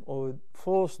item or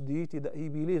false deity that he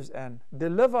believes in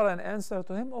deliver an answer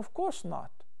to him? Of course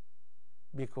not,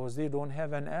 because they don't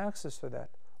have an access to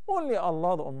that. Only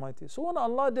Allah the Almighty. So when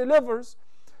Allah delivers,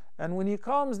 and when He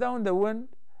calms down the wind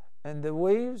and the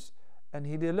waves, and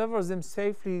He delivers them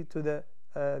safely to the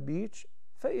beach,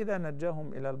 فَإِذَا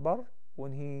نَجَّاهُمْ إِلَى الْبَرِّ,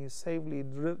 when He safely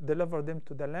delivered them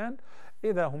to the land,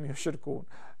 إِذَا هُمْ يُشْرِكُونَ,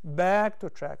 back to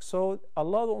track. So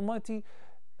Allah the Almighty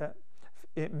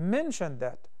mentioned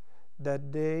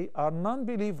that they are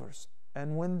non-believers,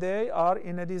 and when they are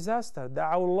in a disaster,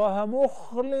 دَعَوُا اللَّهَ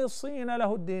مُخْلِصِينَ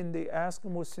لَهُ الدِّينَ, they ask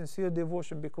Him with sincere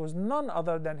devotion, because none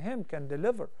other than Him can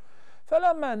deliver.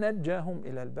 فَلَمَّا نَجَّاهُمْ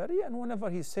إِلَى الْبَرِّ, and whenever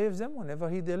He saves them, whenever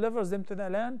He delivers them to the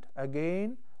land,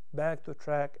 again back to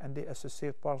track, and they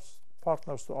associate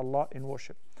partners to Allah in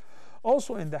worship.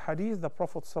 Also in the hadith, the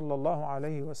Prophet sallallahu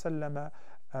alaihi wasallam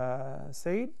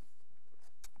said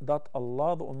that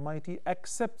Allah the Almighty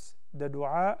accepts the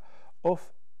dua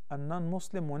of a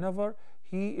non-Muslim whenever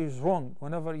he is wronged,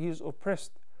 whenever he is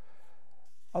oppressed.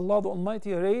 Allah the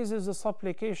Almighty raises the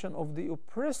supplication of the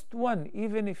oppressed one,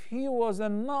 even if he was a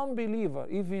non-believer,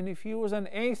 even if he was an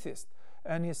atheist.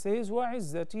 And he says,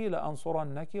 وَعِزَّتِي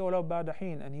لَأَنصُرَنَّكِ وَلَوْ بَعْدَ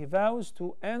حِينٍ, and he vows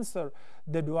to answer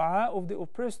the dua of the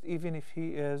oppressed even if he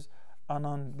is a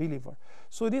non-believer.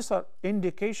 So these are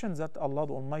indications that Allah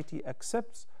the Almighty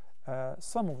accepts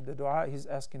some of the dua. He's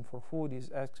asking for food,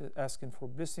 He's asking for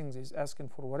blessings, He's asking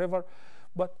for whatever.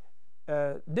 But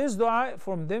this dua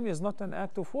from them is not an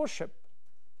act of worship.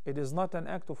 It is not an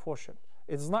act of worship.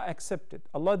 It is not accepted.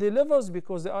 Allah delivers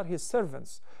because they are His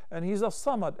servants, and He's a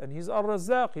Samad, and He's a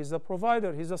Razaq, He's a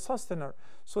provider, He's a sustainer.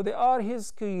 So they are His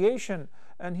creation,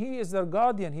 and He is their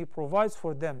guardian. He provides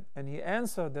for them, and He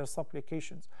answers their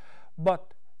supplications.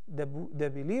 But the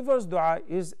believer's dua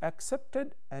is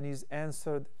accepted and is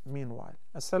answered meanwhile.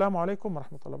 Assalamu alaikum wa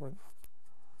rahmatullahi wa barakatuh.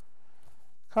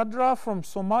 Khadra from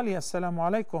Somalia, assalamu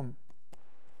alaikum.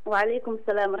 Wa alaikum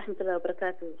salam wa rahmatullahi wa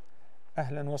barakatuh.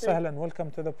 Ahlan wa sahlan,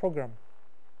 welcome to the program.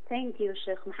 Thank you,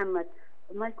 Sheikh Muhammad.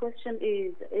 My question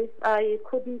is, if I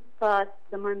couldn't fast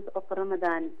the month of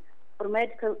Ramadan for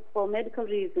medical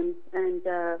reasons, and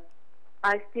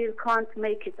I still can't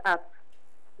make it up,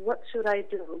 what should I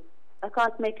do? I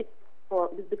can't make it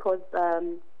because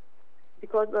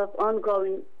of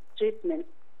ongoing treatment.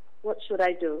 What should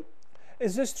I do?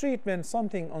 Is this treatment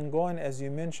something ongoing, as you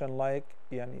mentioned, like,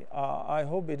 I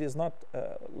hope it is not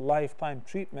a lifetime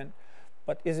treatment,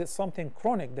 but is it something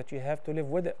chronic that you have to live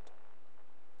with it?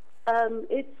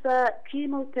 It's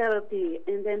chemotherapy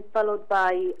and then followed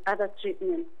by other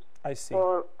treatments. I see.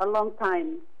 For a long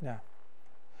time. Yeah.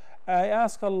 I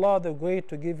ask Allah the Great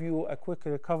to give you a quick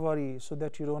recovery so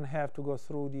that you don't have to go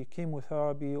through the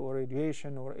chemotherapy or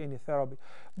radiation or any therapy.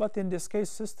 But in this case,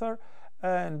 sister,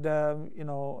 and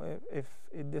if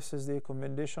this is the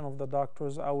recommendation of the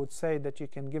doctors, I would say that you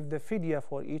can give the fidya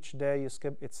for each day you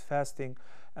skip its fasting,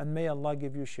 and may Allah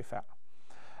give you shifa.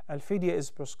 Al-fidya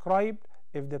is prescribed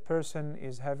if the person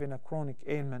is having a chronic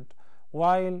ailment,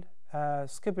 while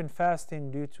skipping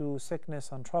fasting due to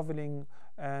sickness and traveling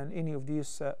and any of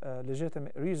these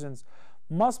legitimate reasons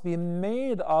must be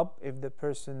made up if the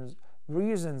person's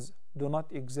reasons do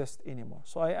not exist anymore.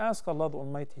 So I ask Allah the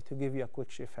Almighty to give you a quick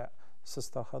shifa,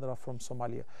 Sister Khadra from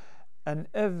Somalia. And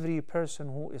every person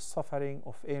who is suffering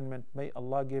of ailment, may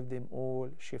Allah give them all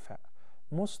shifa,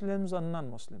 Muslims and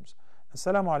non-Muslims.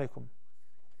 Assalamu alaikum.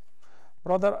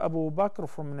 Brother Abu Bakr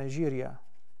from Nigeria.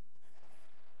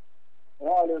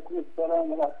 وعليكم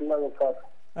السلام ورحمة الله وبركاته.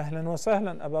 أهلا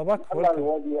وسهلا أبا بكر.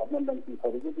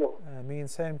 Ameen.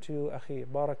 Same to you, أخي.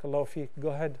 بارك الله فيك. Go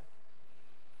ahead.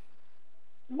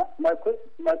 My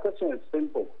question is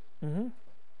simple.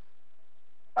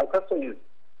 My question is,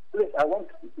 please, I want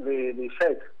the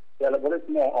Sheikh to elaborate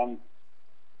more on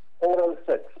oral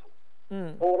sex.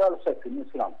 Oral sex in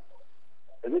Islam.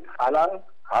 Is it halal,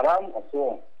 haram, or so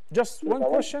on? Just one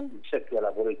question? Sheikh to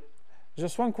elaborate.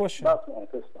 Just one question? That's my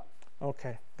question.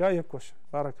 Okay, got your question.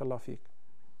 Barakallah feek.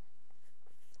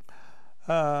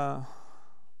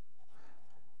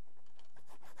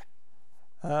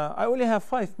 I only have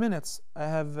 5 minutes. I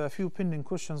have a few pending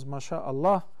questions,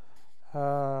 mashallah.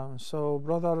 So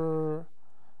brother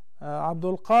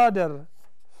Abdul Qadir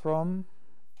from,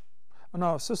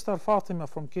 Sister Fatima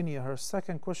from Kenya, her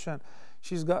second question,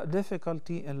 she's got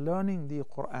difficulty in learning the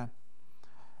Quran.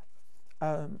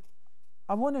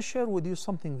 I want to share with you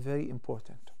something very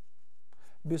important.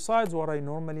 Besides what I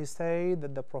normally say,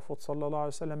 that the Prophet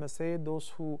ﷺ said, those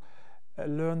who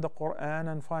learn the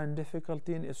Quran and find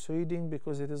difficulty in its reading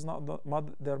because it is not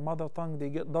their mother tongue, they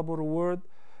get double reward,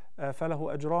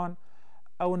 فَلَهُ أَجْران.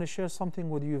 I want to share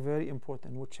something with you very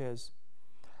important, which is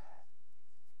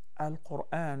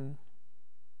Al-Quran,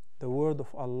 the word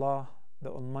of Allah, the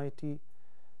Almighty,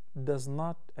 does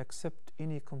not accept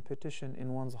any competition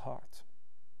in one's heart.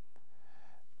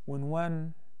 When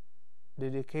one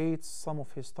dedicates some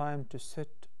of his time to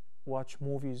sit, watch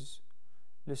movies,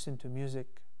 listen to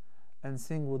music, and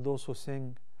sing with those who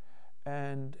sing,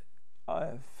 and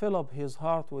fill up his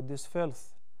heart with this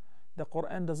filth, the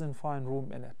Quran doesn't find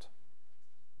room in it.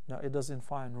 No, it doesn't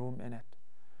find room in it.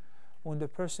 When the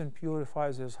person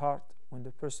purifies his heart, when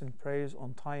the person prays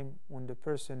on time, when the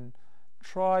person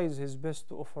tries his best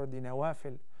to offer the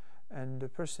nawafil, and the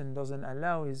person doesn't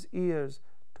allow his ears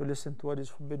to listen to what is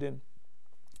forbidden,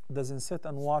 doesn't sit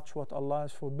and watch what Allah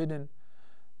has forbidden,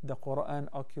 the Quran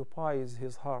occupies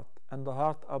his heart, and the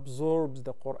heart absorbs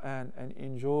the Quran and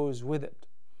enjoys with it,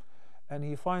 and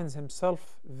he finds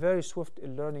himself very swift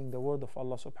in learning the word of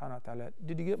Allah subhanahu wa ta'ala.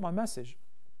 Did you get my message?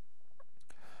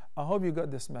 I hope you got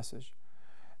this message.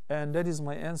 And that is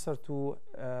my answer to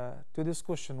this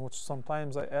question, which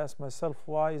sometimes I ask myself,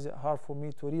 why is it hard for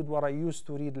me to read what I used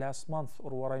to read last month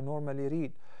or what I normally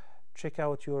read? Check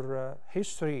out your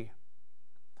history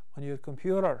on your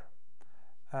computer.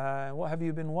 What have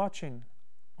you been watching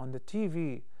on the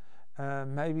TV?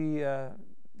 Maybe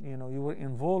you were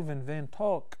involved in vain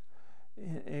talk.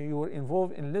 You were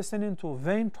involved in listening to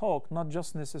vain talk, not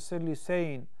just necessarily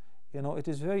saying. It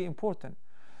is very important.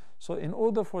 So in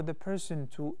order for the person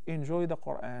to enjoy the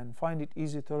Quran, find it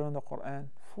easy to learn the Quran,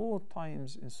 4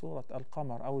 times in Surah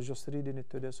Al-Qamar, I was just reading it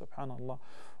today, subhanallah,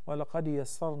 وَلَقَدْ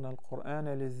يَسَّرْنَا الْقُرْآنَ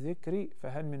لِلذِّكْرِ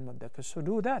فَهَلْ مِن مُدَّكِرٍ. So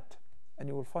do that, and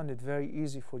you will find it very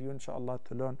easy for you, inshallah,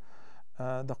 to learn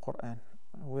the Quran.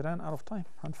 We ran out of time,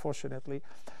 unfortunately.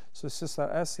 So Sister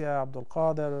Asya, Abdul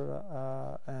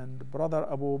Qadir, and Brother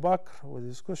Abu Bakr with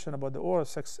his question about the oral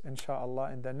sex, inshallah,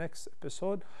 in the next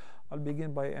episode. I'll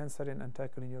begin by answering and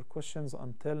tackling your questions.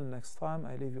 Until next time,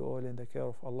 I leave you all in the care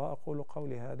of Allah. أقول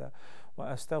قولي هذا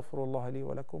وأستغفر الله لي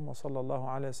ولكم وصلى الله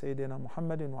على سيدنا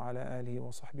محمد وعلى آله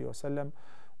وصحبه وسلم.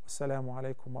 والسلام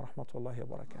عليكم ورحمة الله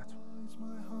وبركاته.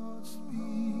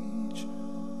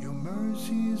 Your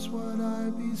mercy is what I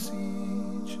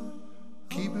beseech.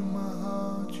 Keep in my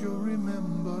heart your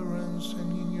remembrance,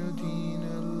 and in your deen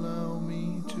allow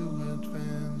me to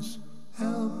advance.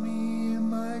 Help me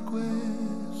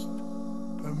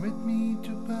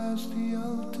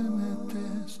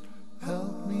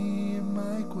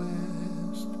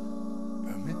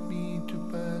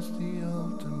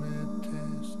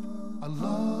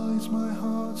is my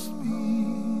heart's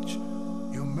speech.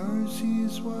 Your mercy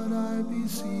is what I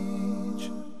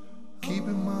beseech. Keep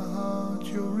in my heart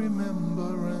your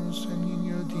remembrance, and in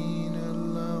your deen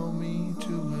allow me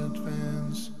to advance.